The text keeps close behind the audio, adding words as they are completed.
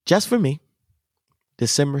Just for me,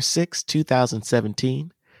 December 6,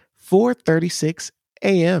 2017, 4:36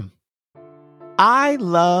 a.m. I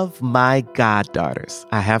love my goddaughters.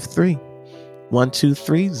 I have 3. 1, 2,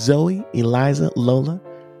 3, Zoe, Eliza, Lola.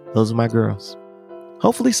 Those are my girls.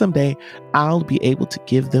 Hopefully someday I'll be able to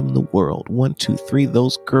give them the world. 1, 2, 3,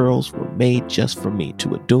 those girls were made just for me,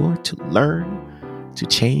 to adore, to learn, to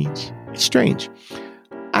change. It's strange.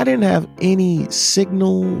 I didn't have any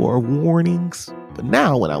signal or warnings, but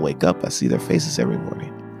now when I wake up, I see their faces every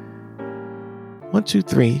morning. 1, 2,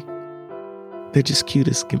 3, they're just cute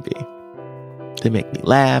as can be. They make me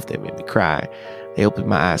laugh, they make me cry. They open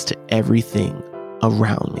my eyes to everything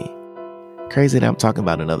around me. Crazy that I'm talking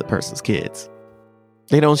about another person's kids.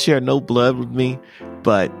 They don't share no blood with me,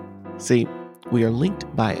 but see, we are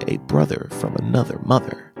linked by a brother from another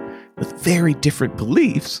mother with very different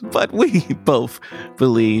beliefs, but we both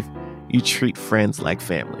believe you treat friends like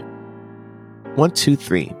family. 1, 2,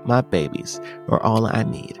 3, my babies are all I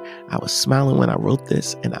need. I was smiling when I wrote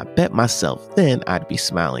this, and I bet myself then I'd be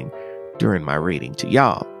smiling during my reading to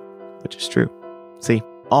y'all, which is true. See,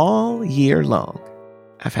 all year long,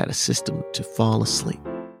 I've had a system to fall asleep.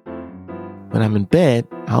 When I'm in bed,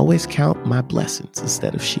 I always count my blessings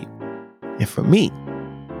instead of sheep. And for me,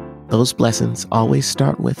 those blessings always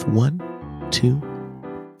start with 1, 2,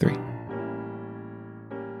 3.